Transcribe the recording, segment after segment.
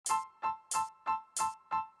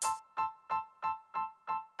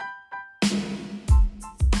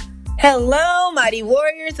Hello, mighty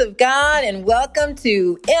warriors of God, and welcome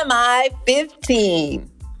to MI 15.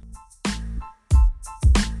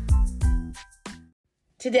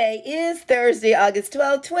 Today is Thursday, August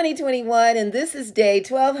 12th, 2021, and this is day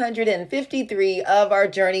 1253 of our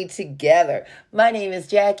journey together. My name is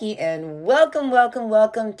Jackie, and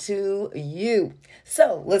welcome to you.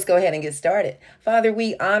 So let's go ahead and get started. Father,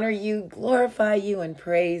 we honor you, glorify you, and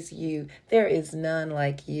praise you. There is none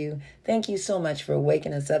like you. Thank you so much for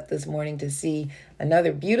waking us up this morning to see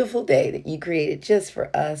another beautiful day that you created just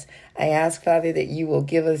for us. I ask, Father, that you will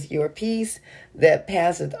give us your peace that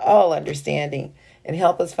passeth all understanding. And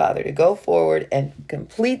help us, Father, to go forward and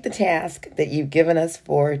complete the task that you've given us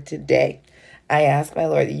for today. I ask, my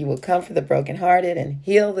Lord, that you will comfort the brokenhearted and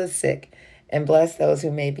heal the sick and bless those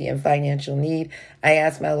who may be in financial need. I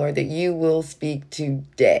ask, my Lord, that you will speak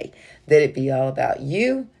today, that it be all about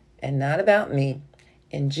you and not about me.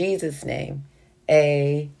 In Jesus' name,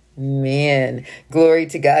 amen. Glory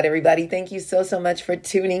to God, everybody. Thank you so much for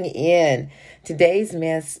tuning in. Today's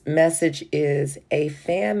message is a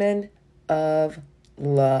famine of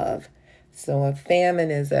love. So a famine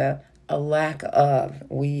is a lack of.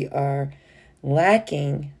 We are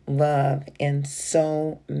lacking love in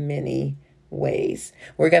so many ways.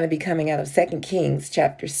 We're going to be coming out of 2 Kings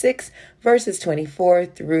chapter 6, verses 24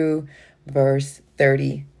 through verse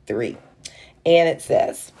 33. And it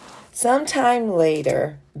says, sometime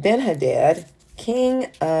later, Ben-Hadad, king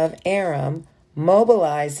of Aram,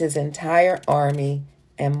 mobilized his entire army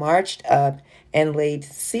and marched up and laid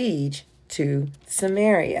siege to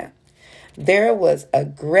Samaria. There was a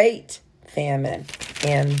great famine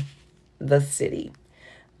in the city.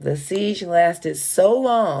 The siege lasted so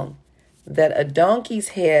long that a donkey's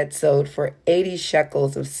head sold for 80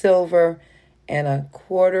 shekels of silver and a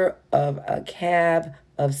quarter of a cab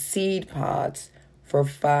of seed pods for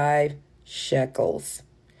 5 shekels.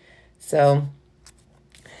 So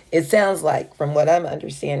it sounds like, from what I'm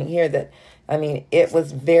understanding here, that it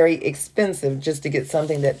was very expensive just to get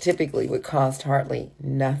something that typically would cost hardly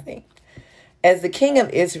nothing. As the king of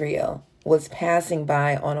Israel was passing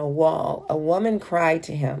by on a wall, a woman cried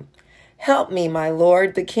to him, "Help me, my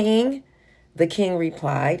lord, the king." The king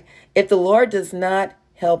replied, "If the Lord does not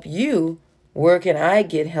help you, where can I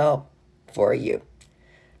get help for you?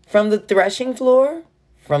 From the threshing floor?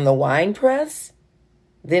 From the winepress?"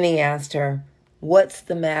 Then he asked her, "What's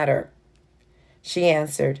the matter?" She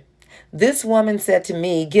answered, "This woman said to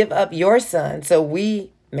me, 'Give up your son so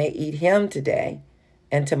we may eat him today,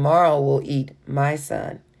 and tomorrow we'll eat my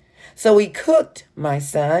son.' So we cooked my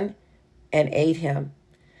son and ate him.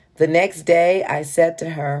 The next day I said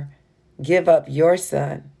to her, 'Give up your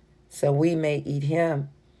son so we may eat him.'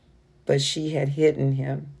 But she had hidden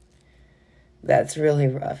him." That's really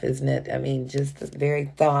rough, isn't it? Just the very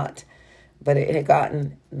thought. But it had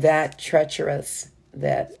gotten that treacherous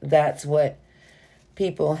that's what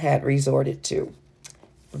people had resorted to.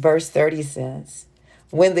 Verse 30 says,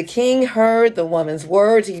 when the king heard the woman's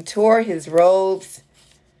words, he tore his robes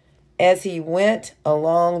as he went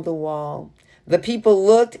along the wall. The people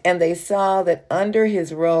looked, and they saw that under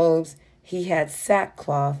his robes he had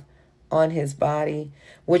sackcloth on his body,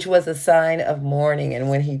 which was a sign of mourning. And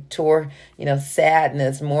when he tore,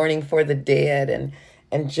 sadness, mourning for the dead,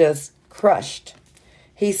 and just crushed,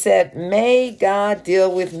 he said, "May God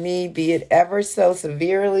deal with me, be it ever so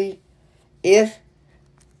severely, if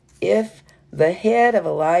the head of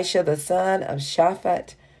Elisha, the son of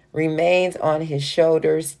Shaphat, remains on his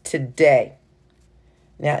shoulders today."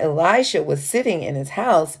 Now Elisha was sitting in his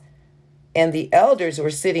house, and the elders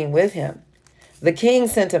were sitting with him. The king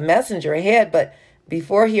sent a messenger ahead, but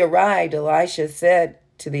before he arrived, Elisha said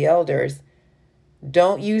to the elders,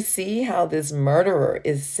 "Don't you see how this murderer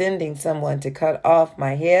is sending someone to cut off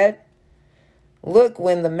my head? Look,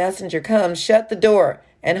 when the messenger comes, shut the door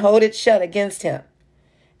and hold it shut against him.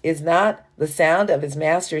 Is not the sound of his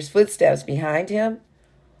master's footsteps behind him?"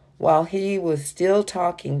 While he was still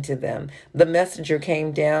talking to them, the messenger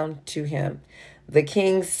came down to him. The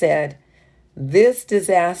king said, "This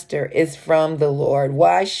disaster is from the Lord.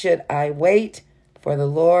 Why should I wait for the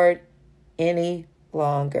Lord any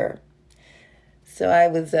longer?" So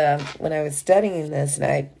when I was studying this and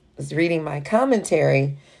I was reading my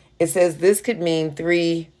commentary, it says this could mean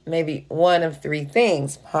maybe one of three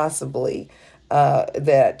things, possibly,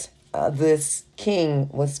 that this king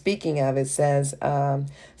was speaking of. It says,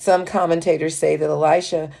 some commentators say that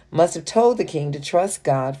Elisha must have told the king to trust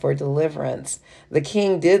God for deliverance. The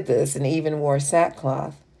king did this and even wore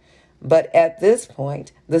sackcloth. But at this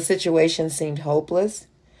point, the situation seemed hopeless.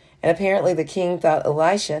 And apparently the king thought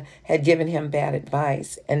Elisha had given him bad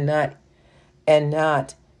advice and not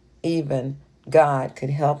even God could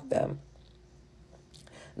help them.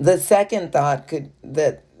 The second thought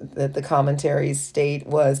that the commentaries state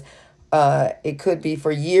was it could be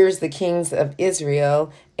for years the kings of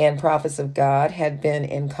Israel and prophets of God had been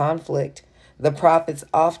in conflict. The prophets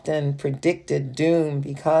often predicted doom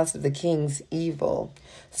because of the king's evil.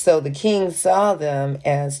 So the king saw them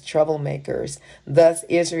as troublemakers. Thus,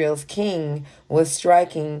 Israel's king was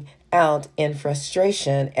striking out in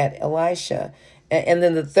frustration at Elisha. And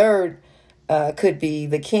then the third could be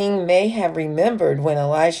the king may have remembered when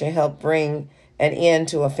Elisha helped bring an end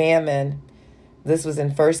to a famine. This was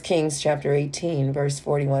in 1 Kings chapter 18, verse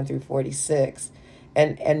 41 through 46.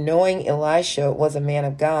 And knowing Elisha was a man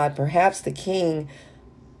of God, perhaps the king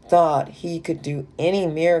thought he could do any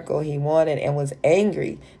miracle he wanted and was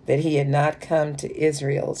angry that he had not come to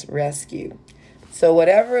Israel's rescue. So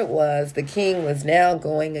whatever it was, the king was now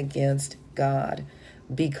going against God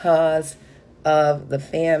because of the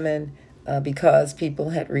famine, because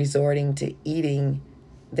people had resorting to eating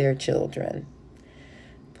their children.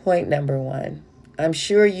 Point number 1. I'm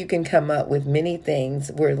sure you can come up with many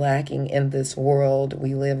things we're lacking in this world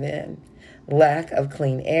we live in. Lack of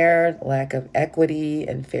clean air, lack of equity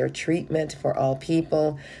and fair treatment for all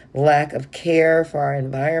people, lack of care for our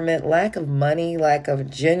environment, lack of money, lack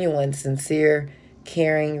of genuine, sincere,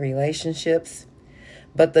 caring relationships.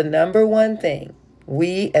 But the number one thing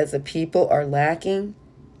we as a people are lacking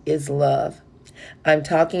is love. I'm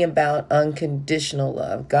talking about unconditional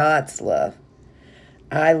love, God's love.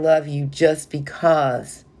 I love you just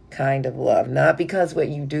because kind of love, not because what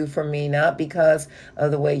you do for me, not because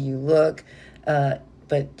of the way you look,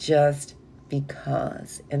 but just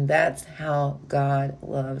because. And that's how God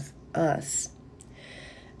loves us.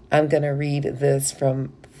 I'm going to read this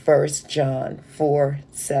from 1 John 4,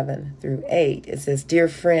 7 through 8. It says, "Dear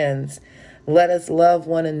friends, let us love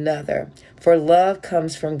one another, for love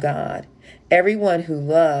comes from God. Everyone who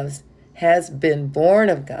loves has been born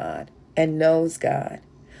of God and knows God.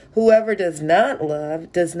 Whoever does not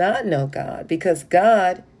love does not know God, because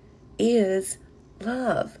God is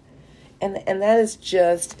love." And that is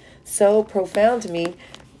just so profound to me,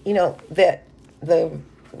 that the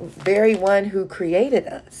very one who created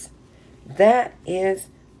us, that is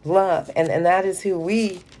love. And that is who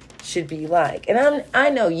we should be like. And I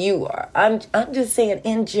know you are. I'm just saying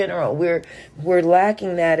in general, we're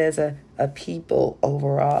lacking that as a people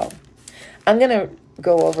overall. I'm going to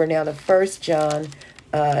go over now to 1 John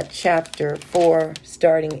chapter 4,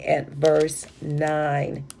 starting at verse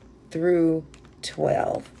 9 through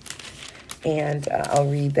 12. And I'll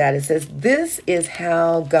read that. It says, "This is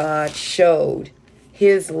how God showed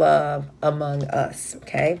his love among us."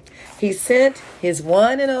 Okay. "He sent his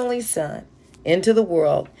one and only Son into the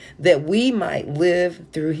world that we might live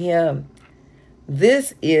through him.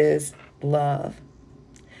 This is love.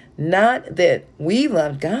 Not that we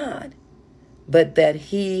loved God, but that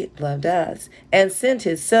he loved us and sent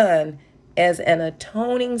his Son as an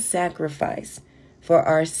atoning sacrifice for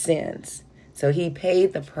our sins." So he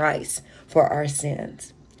paid the price for our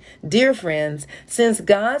sins. "Dear friends, since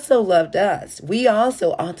God so loved us, we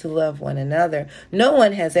also ought to love one another. No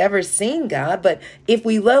one has ever seen God, but if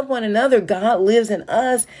we love one another, God lives in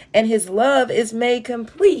us, and his love is made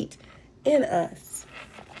complete in us."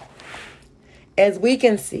 As we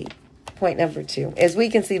can see, point number 2, as we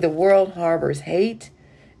can see, the world harbors hate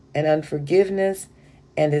and unforgiveness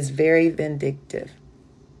and is very vindictive.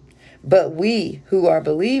 But we who are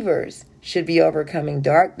believers should be overcoming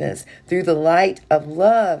darkness through the light of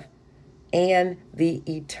love and the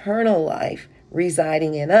eternal life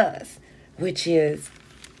residing in us, which is,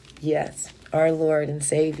 yes, our Lord and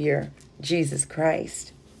Savior, Jesus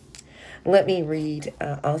Christ. Let me read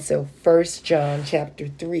also 1 John chapter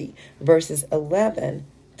 3, verses 11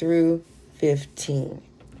 through 15.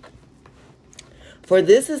 "For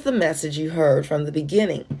this is the message you heard from the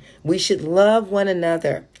beginning. We should love one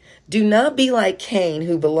another. Do not be like Cain,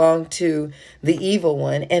 who belonged to the evil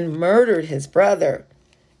one and murdered his brother."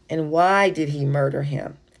 And why did he murder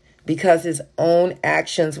him? Because his own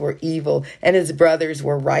actions were evil and his brothers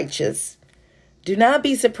were righteous. "Do not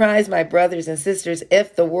be surprised, my brothers and sisters,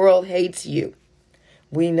 if the world hates you.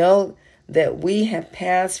 We know that we have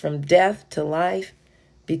passed from death to life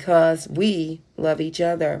because we love each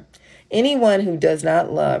other. Anyone who does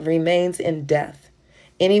not love remains in death.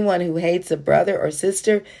 Anyone who hates a brother or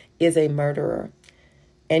sister is a murderer.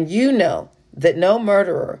 And you know that no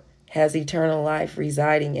murderer has eternal life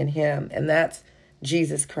residing in him." And that's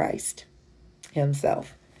Jesus Christ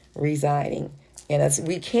himself residing in us.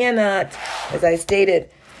 We cannot, as I stated,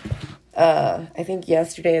 I think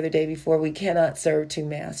yesterday or the day before, we cannot serve two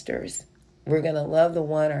masters. We're going to love the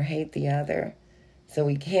one or hate the other. So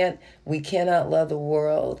we cannot love the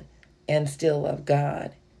world and still love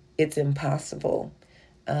God. It's impossible.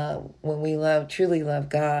 When we truly love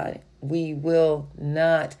God, we will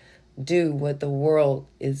not do what the world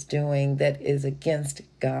is doing that is against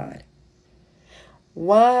God.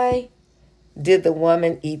 Why did the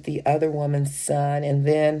woman eat the other woman's son and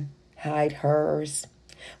then hide hers?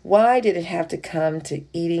 Why did it have to come to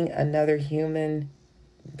eating another human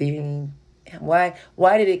being? Why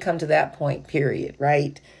did it come to that point, period,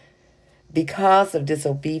 right? Because of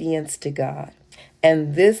disobedience to God.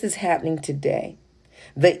 And this is happening today.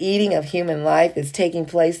 The eating of human life is taking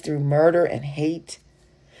place through murder and hate.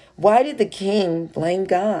 Why did the king blame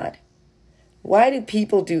God? Why did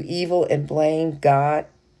people do evil and blame God?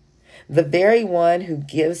 The very one who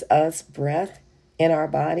gives us breath in our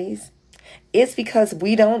bodies? It's because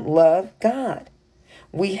we don't love God.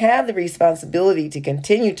 We have the responsibility to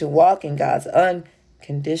continue to walk in God's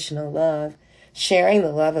unconditional love, sharing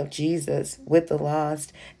the love of Jesus with the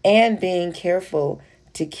lost, and being careful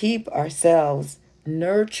to keep ourselves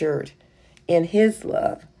nurtured in His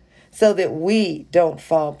love so that we don't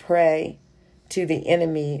fall prey to the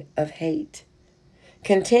enemy of hate.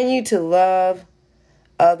 Continue to love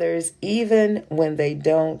others even when they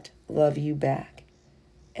don't love you back.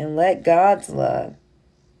 And let God's love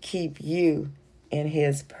keep you in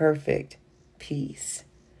His perfect peace.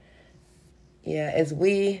 Yeah, as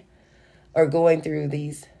we are going through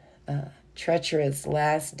these treacherous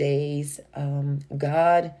last days,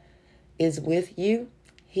 God is with you.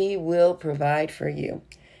 He will provide for you.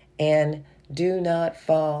 And do not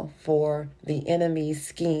fall for the enemy's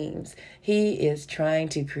schemes. He is trying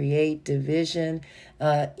to create division,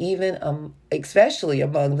 especially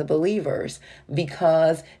among the believers,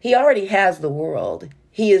 because he already has the world.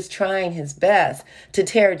 He is trying his best to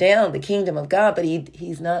tear down the kingdom of God, but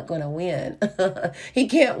he's not going to win. He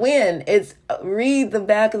can't win. Read the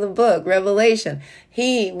back of the book, Revelation.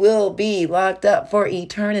 He will be locked up for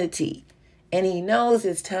eternity. And he knows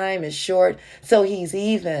his time is short, so he's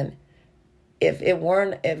even.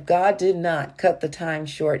 If God did not cut the time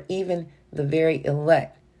short, even the very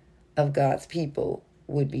elect of God's people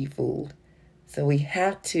would be fooled. So we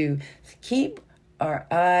have to keep our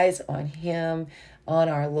eyes on Him, on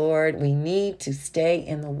our Lord. We need to stay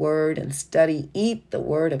in the Word and eat the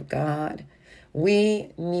Word of God.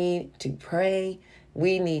 We need to pray.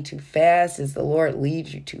 We need to fast as the Lord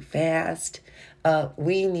leads you to fast.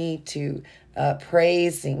 We need to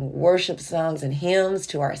praise, sing worship songs and hymns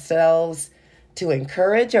to ourselves, to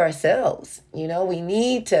encourage ourselves. We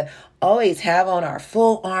need to always have on our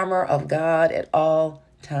full armor of God at all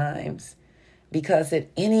times, because at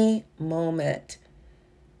any moment,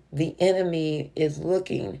 the enemy is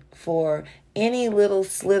looking for any little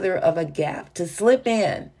slither of a gap to slip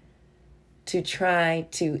in to try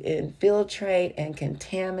to infiltrate and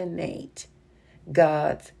contaminate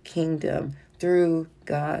God's kingdom through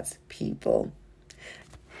God's people.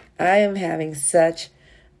 I am having such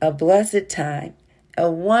a blessed time,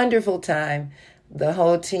 a wonderful time. The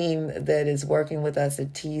whole team that is working with us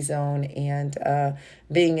at T-Zone, and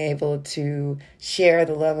being able to share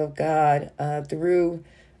the love of God through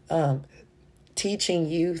teaching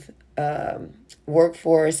youth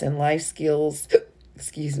workforce and life skills,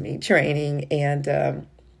 training, and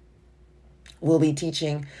we'll be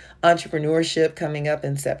teaching entrepreneurship coming up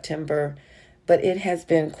in September. But it has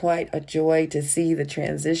been quite a joy to see the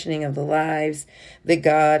transitioning of the lives that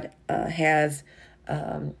God has.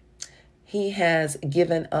 He has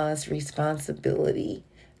given us responsibility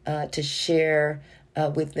to share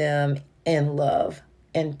with them in love,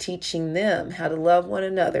 and teaching them how to love one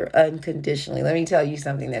another unconditionally. Let me tell you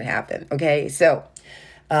something that happened. Okay, so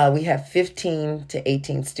we have 15 to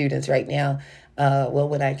 18 students right now.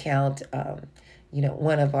 When I count,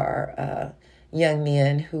 one of our young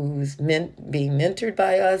men who's being mentored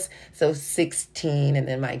by us, so 16, and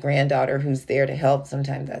then my granddaughter who's there to help,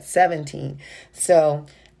 sometimes that's 17. So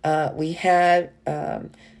we had a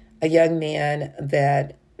young man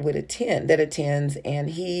that attends, and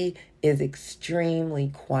he is extremely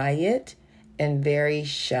quiet and very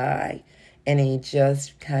shy, and he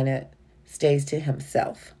just kind of stays to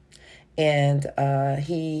himself. And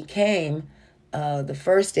he came the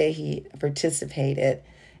first day he participated,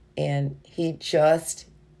 and he just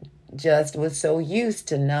was so used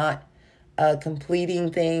to not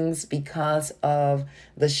completing things because of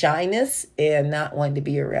the shyness and not wanting to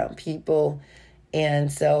be around people.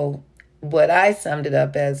 And so what I summed it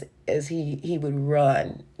up as he would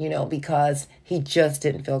run, because he just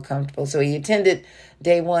didn't feel comfortable. So he attended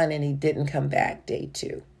day 1 and he didn't come back day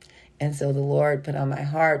 2. And so the Lord put on my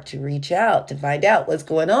heart to reach out to find out what's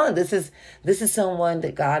going on. This is someone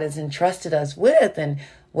that God has entrusted us with, and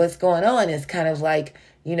what's going on is kind of like,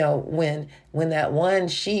 when that one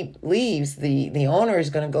sheep leaves, the owner is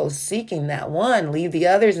going to go seeking that one, leave the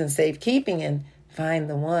others in safekeeping and find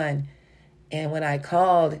the one. And when I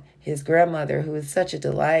called, his grandmother, who is such a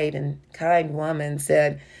delight and kind woman,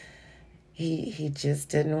 said he just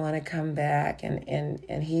didn't want to come back,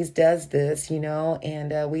 and he does this,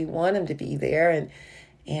 and we want him to be there.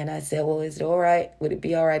 And I said, well, is it all right? Would it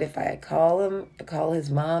be all right if I call his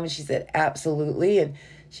mom? And she said, absolutely. And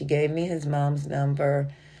she gave me his mom's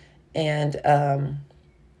number, and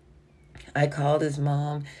I called his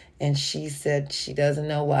mom, and she said she doesn't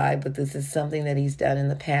know why, but this is something that he's done in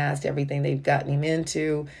the past. Everything they've gotten him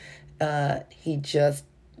into, he just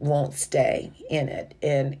won't stay in it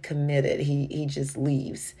and committed. He just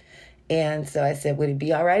leaves. And so I said, would it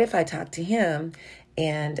be all right if I talked to him?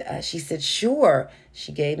 And she said, sure.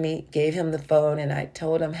 She gave him the phone, and I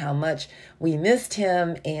told him how much we missed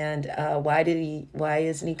him, and why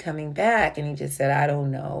isn't he coming back? And he just said, I don't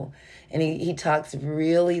know. And he talks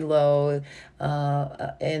really low.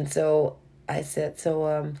 And so I said,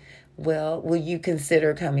 well, will you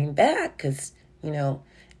consider coming back? Because,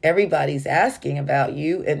 everybody's asking about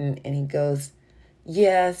you. And he goes,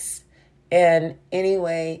 yes. And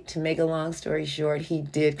anyway, to make a long story short, he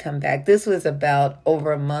did come back. This was about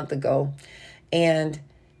over a month ago. And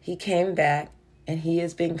he came back, and he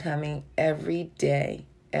has been coming every day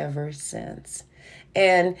ever since.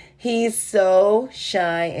 And he's so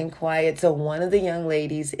shy and quiet. So one of the young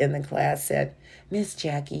ladies in the class said, Miss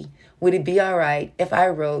Jackie, would it be all right if I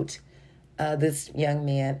wrote this young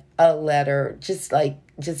man a letter, just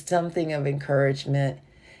something of encouragement?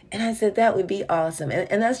 And I said, that would be awesome.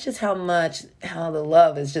 And that's just how the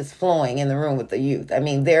love is just flowing in the room with the youth. I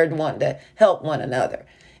mean, they're wanting to help one another.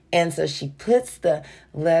 And so she puts the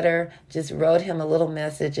letter, just wrote him a little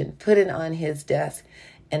message and put it on his desk.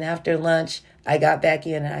 And after lunch, I got back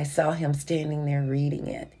in and I saw him standing there reading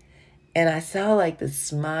it. And I saw like the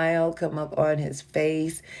smile come up on his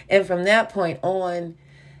face. And from that point on,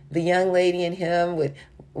 the young lady and him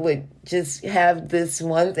would just have this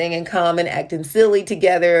one thing in common, acting silly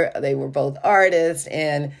together. They were both artists,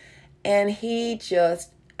 and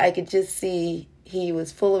I could just see he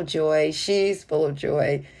was full of joy. She's full of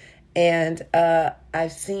joy. And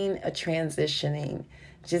I've seen a transitioning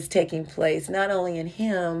just taking place, not only in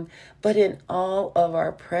him, but in all of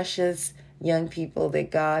our precious young people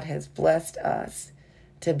that God has blessed us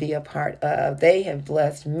to be a part of. They have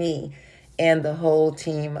blessed me and the whole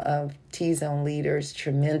team of T-Zone leaders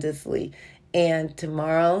tremendously. And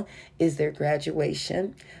tomorrow is their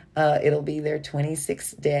graduation. It'll be their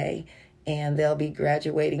 26th day, and they'll be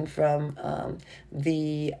graduating from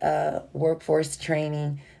the workforce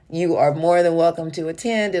training. You are more than welcome to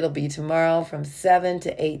attend. It'll be tomorrow from 7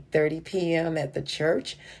 to 8:30 p.m. at the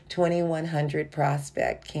church, 2100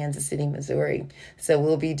 Prospect, Kansas City, Missouri. So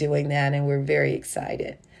we'll be doing that, and we're very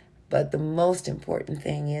excited. But the most important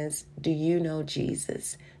thing is, do you know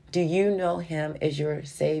Jesus? Do you know him as your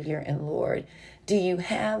Savior and Lord? Do you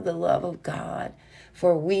have the love of God?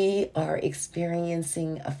 For we are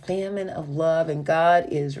experiencing a famine of love, and God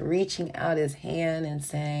is reaching out his hand and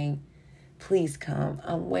saying, please come.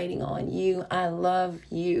 I'm waiting on you. I love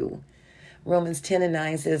you. Romans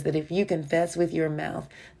 10:9 says that if you confess with your mouth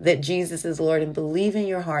that Jesus is Lord and believe in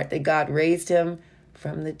your heart that God raised him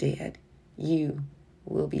from the dead, you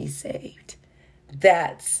will be saved.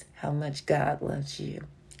 That's how much God loves you.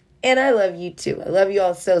 And I love you too. I love you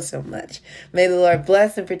all so, so much. May the Lord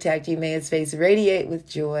bless and protect you. May his face radiate with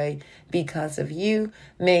joy because of you.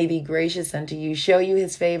 May he be gracious unto you, show you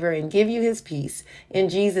his favor, and give you his peace. In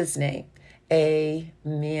Jesus' name,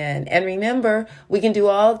 amen. And remember, we can do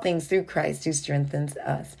all things through Christ who strengthens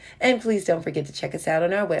us. And please don't forget to check us out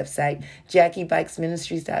on our website,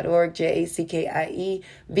 JackieBikesMinistries.org, JACKIE,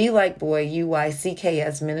 B like boy,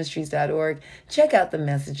 UYCKS Ministries.org. Check out the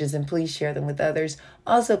messages and please share them with others.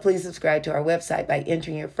 Also, please subscribe to our website by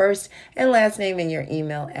entering your first and last name and your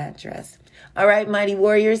email address. All right, mighty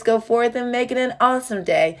warriors, go forth and make it an awesome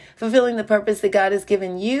day, fulfilling the purpose that God has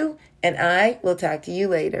given you, and I will talk to you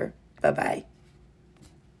later. Bye-bye.